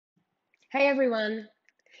Hey everyone!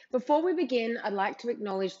 Before we begin, I'd like to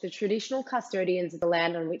acknowledge the traditional custodians of the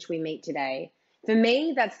land on which we meet today. For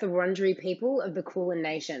me, that's the Wurundjeri people of the Kulin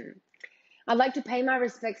Nation. I'd like to pay my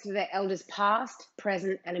respects to their elders past,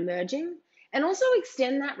 present, and emerging, and also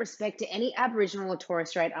extend that respect to any Aboriginal or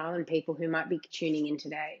Torres Strait Island people who might be tuning in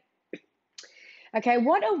today. Okay,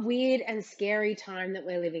 what a weird and scary time that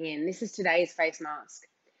we're living in. This is today's face mask.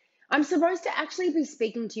 I'm supposed to actually be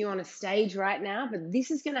speaking to you on a stage right now, but this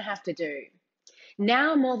is going to have to do.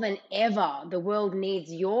 Now more than ever, the world needs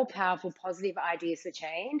your powerful, positive ideas for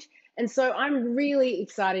change. And so I'm really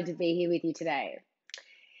excited to be here with you today.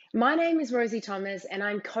 My name is Rosie Thomas, and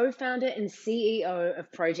I'm co-founder and CEO of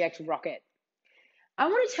Project Rockit. I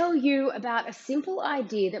want to tell you about a simple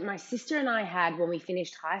idea that my sister and I had when we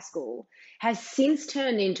finished high school, has since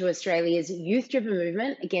turned into Australia's youth-driven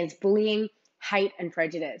movement against bullying, hate, and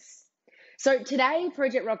prejudice. So today,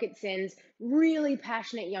 Project Rockit sends really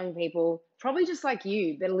passionate young people, probably just like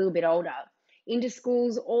you, but a little bit older, into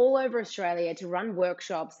schools all over Australia to run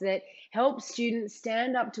workshops that help students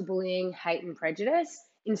stand up to bullying, hate, and prejudice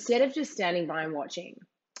instead of just standing by and watching.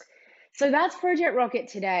 So that's Project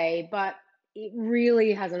Rockit today, but it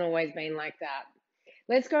really hasn't always been like that.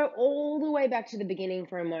 Let's go all the way back to the beginning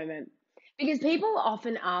for a moment, because people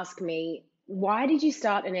often ask me, why did you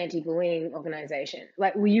start an anti-bullying organization?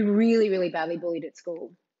 Like, were you really, really badly bullied at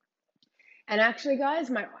school? And actually, guys,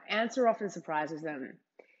 my answer often surprises them.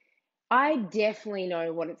 I definitely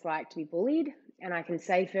know what it's like to be bullied, and I can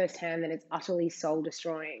say firsthand that it's utterly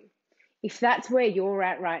soul-destroying. If that's where you're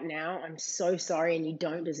at right now, I'm so sorry and you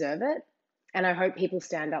don't deserve it, and I hope people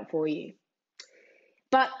stand up for you.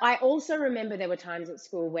 But I also remember there were times at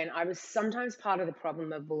school when I was sometimes part of the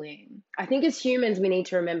problem of bullying. I think as humans, we need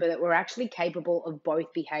to remember that we're actually capable of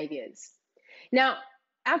both behaviors. Now,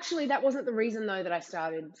 actually, that wasn't the reason, though, that I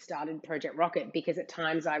started Project Rockit, because at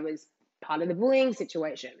times I was part of the bullying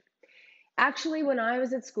situation. Actually, when I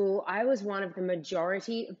was at school, I was one of the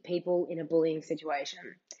majority of people in a bullying situation.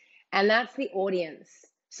 And that's the audience.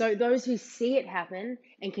 So those who see it happen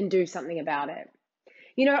and can do something about it.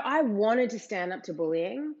 You know, I wanted to stand up to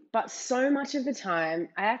bullying, but so much of the time,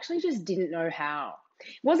 I actually just didn't know how. It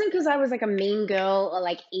wasn't because I was like a mean girl or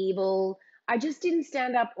like evil. I just didn't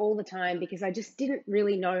stand up all the time because I just didn't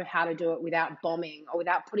really know how to do it without bombing or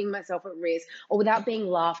without putting myself at risk or without being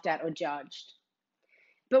laughed at or judged.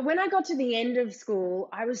 But when I got to the end of school,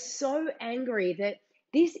 I was so angry that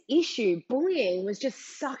this issue, bullying, was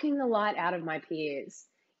just sucking the light out of my peers.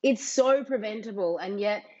 It's so preventable, and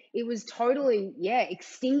yet it was totally,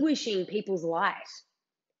 extinguishing people's light.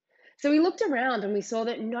 So we looked around and we saw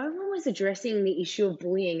that no one was addressing the issue of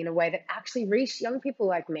bullying in a way that actually reached young people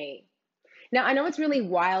like me. Now, I know it's really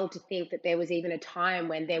wild to think that there was even a time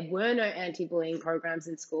when there were no anti-bullying programs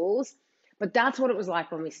in schools, but that's what it was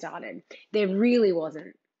like when we started. There really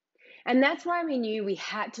wasn't. And that's why we knew we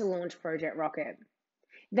had to launch Project Rockit.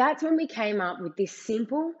 That's when we came up with this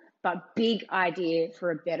simple but big idea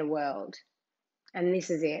for a better world. And this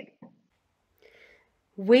is it.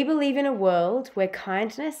 We believe in a world where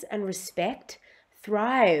kindness and respect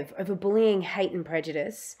thrive over bullying, hate, and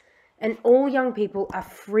prejudice, and all young people are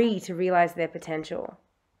free to realize their potential.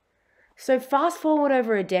 So fast forward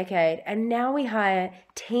over a decade, and now we hire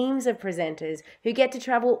teams of presenters who get to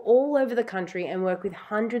travel all over the country and work with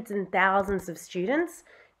hundreds and thousands of students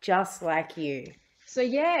just like you. So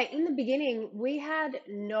in the beginning, we had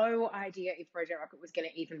no idea if Project Rockit was going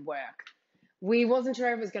to even work. We wasn't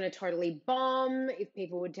sure if it was going to totally bomb, if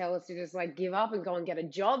people would tell us to just like give up and go and get a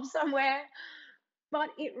job somewhere. But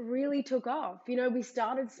it really took off. You know, we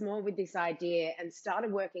started small with this idea and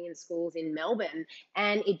started working in schools in Melbourne,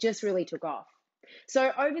 and it just really took off.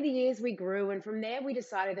 So over the years we grew, and from there we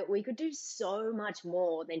decided that we could do so much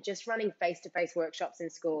more than just running face-to-face workshops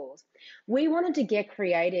in schools. We wanted to get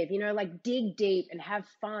creative, like dig deep and have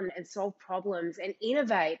fun and solve problems and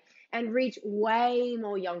innovate and reach way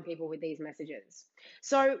more young people with these messages.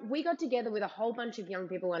 So we got together with a whole bunch of young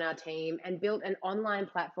people on our team and built an online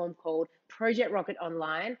platform called Project Rockit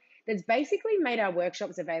Online that's basically made our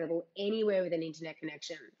workshops available anywhere with an internet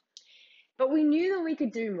connection. But we knew that we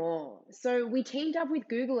could do more. So we teamed up with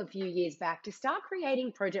Google a few years back to start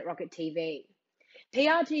creating Project Rockit TV.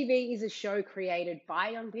 PRTV is a show created by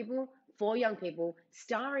young people, for young people,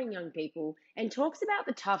 starring young people, and talks about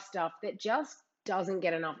the tough stuff that just doesn't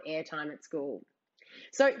get enough airtime at school.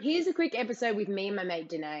 So here's a quick episode with me and my mate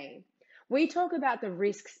Danae. We talk about the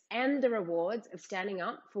risks and the rewards of standing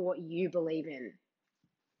up for what you believe in.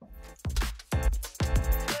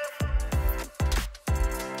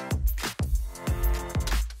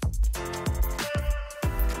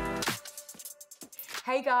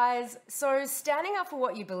 Hey guys, so standing up for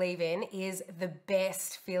what you believe in is the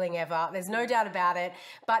best feeling ever. There's no doubt about it,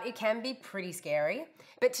 but it can be pretty scary.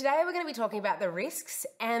 But today we're going to be talking about the risks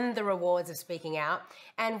and the rewards of speaking out.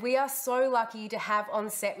 And we are so lucky to have on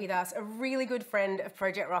set with us a really good friend of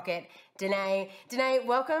Project Rockit, Danae. Danae,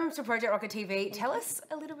 welcome to Project Rockit TV. Tell us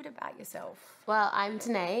a little bit about yourself. Well, I'm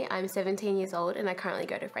Danae. I'm 17 years old and I currently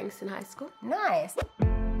go to Frankston High School. Nice.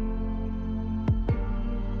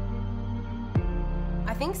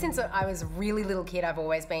 I think since I was a really little kid, I've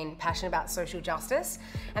always been passionate about social justice.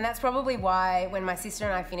 And that's probably why when my sister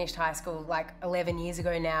and I finished high school, like 11 years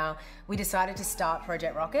ago now, we decided to start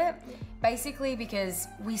Project Rockit. Basically because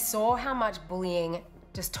we saw how much bullying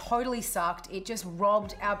just totally sucked. It just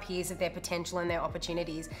robbed our peers of their potential and their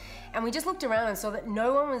opportunities. And we just looked around and saw that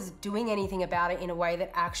no one was doing anything about it in a way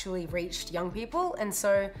that actually reached young people. And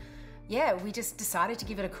so, yeah, we just decided to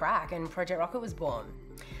give it a crack and Project Rockit was born.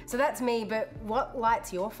 So that's me, but what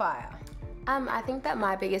lights your fire? I think that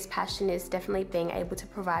my biggest passion is definitely being able to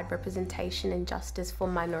provide representation and justice for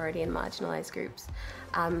minority and marginalised groups.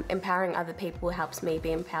 Empowering other people helps me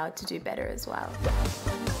be empowered to do better as well.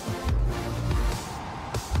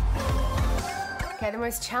 Okay, the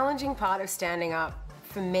most challenging part of standing up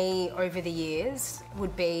for me over the years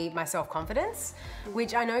would be my self-confidence,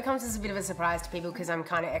 which I know comes as a bit of a surprise to people because I'm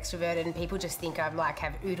kind of extroverted and people just think I'm like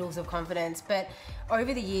have oodles of confidence. But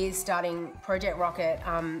over the years starting Project Rockit,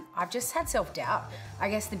 I've just had self-doubt. I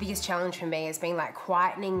guess the biggest challenge for me has been like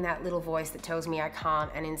quietening that little voice that tells me I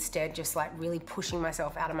can't and instead just like really pushing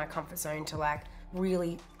myself out of my comfort zone to like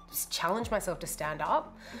really challenge myself to stand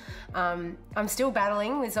up. I'm still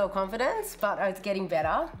battling with self-confidence, but it's getting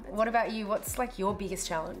better. What about you? What's like your biggest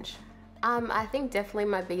challenge? I think definitely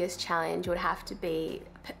my biggest challenge would have to be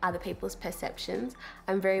other people's perceptions.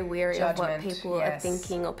 I'm very wary of what people are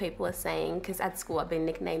thinking or people are saying, because at school I've been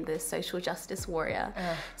nicknamed the social justice warrior.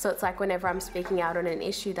 So it's like whenever I'm speaking out on an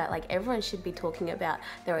issue that like everyone should be talking about,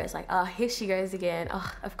 they're always like, oh, here she goes again.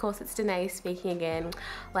 Oh, of course it's Danae speaking again.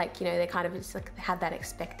 Like, you know, they kind of just like have that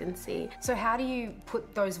expectancy. So how do you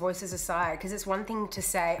put those voices aside? Because it's one thing to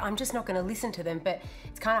say, I'm just not going to listen to them, but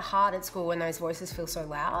it's kind of hard at school when those voices feel so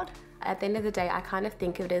loud. At the end of the day, I kind of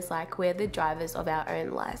think of it as like we're the drivers of our own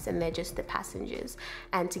lives and they're just the passengers.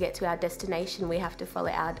 And to get to our destination, we have to follow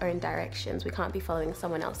our own directions. We can't be following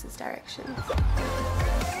someone else's directions.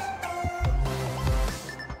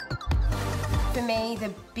 For me,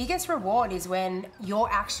 the biggest reward is when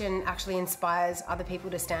your action actually inspires other people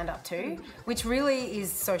to stand up too, which really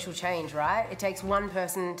is social change, right? It takes one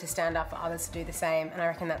person to stand up for others to do the same, and I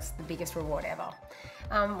reckon that's the biggest reward ever.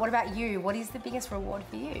 What about you? What is the biggest reward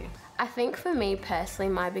for you? I think for me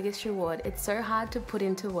personally, my biggest reward, it's so hard to put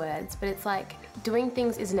into words, but it's like doing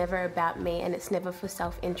things is never about me and it's never for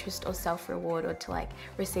self-interest or self-reward or to like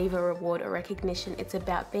receive a reward or recognition. It's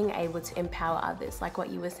about being able to empower others, like what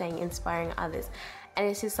you were saying, inspiring others. And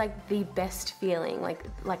it's just like the best feeling.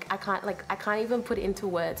 Like I can't even put it into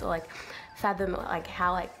words or like fathom like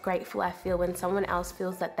how like grateful I feel when someone else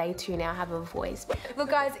feels that they too now have a voice. Look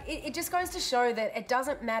guys, it just goes to show that it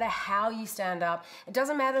doesn't matter how you stand up. It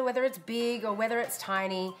doesn't matter whether it's big or whether it's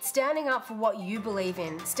tiny. Standing up for what you believe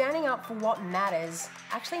in, standing up for what matters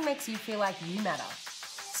actually makes you feel like you matter.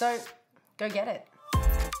 So go get it.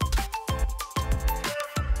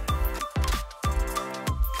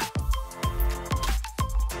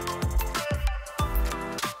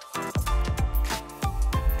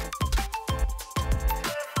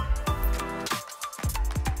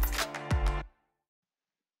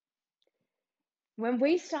 When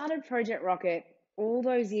we started Project Rockit all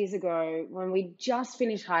those years ago, when we just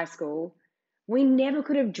finished high school, we never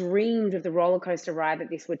could have dreamed of the roller coaster ride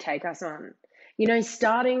that this would take us on. You know,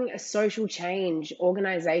 starting a social change,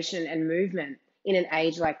 organization, and movement in an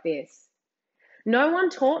age like this. No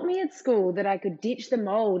one taught me at school that I could ditch the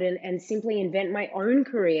mold and simply invent my own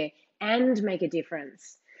career and make a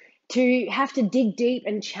difference. To have to dig deep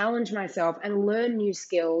and challenge myself and learn new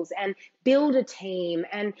skills and build a team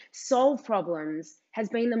and solve problems has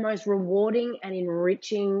been the most rewarding and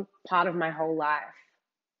enriching part of my whole life.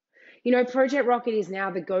 You know, Project Rockit is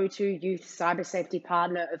now the go-to youth cybersafety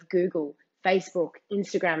partner of Google, Facebook,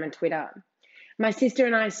 Instagram, and Twitter. My sister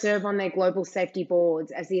and I serve on their global safety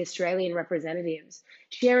boards as the Australian representatives,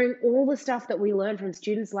 sharing all the stuff that we learn from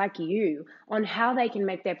students like you on how they can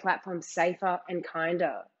make their platforms safer and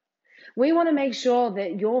kinder. We want to make sure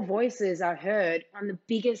that your voices are heard on the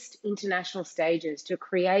biggest international stages to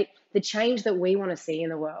create the change that we want to see in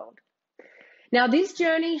the world. Now, this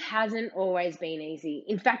journey hasn't always been easy.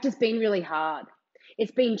 In fact, it's been really hard.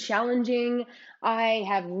 It's been challenging. I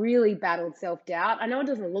have really battled self-doubt. I know it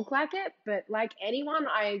doesn't look like it, but like anyone,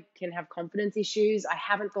 I can have confidence issues. I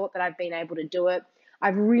haven't thought that I've been able to do it.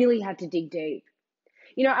 I've really had to dig deep.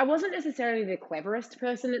 I wasn't necessarily the cleverest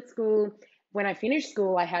person at school. When I finished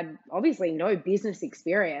school, I had obviously no business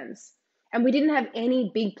experience, and we didn't have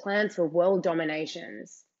any big plans for world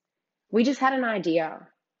dominations. We just had an idea.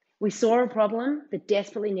 We saw a problem that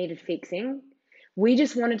desperately needed fixing. We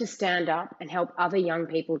just wanted to stand up and help other young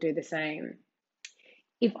people do the same.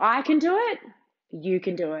 If I can do it, you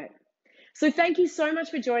can do it. So thank you so much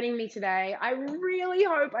for joining me today. I really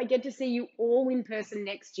hope I get to see you all in person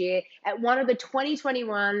next year at one of the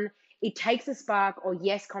 2021 It Takes a Spark or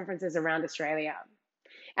Yes conferences around Australia.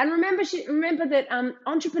 And remember that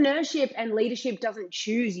entrepreneurship and leadership doesn't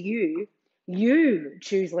choose you. You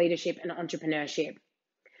choose leadership and entrepreneurship.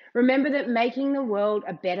 Remember that making the world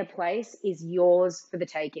a better place is yours for the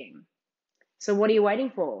taking. So what are you waiting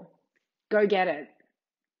for? Go get it.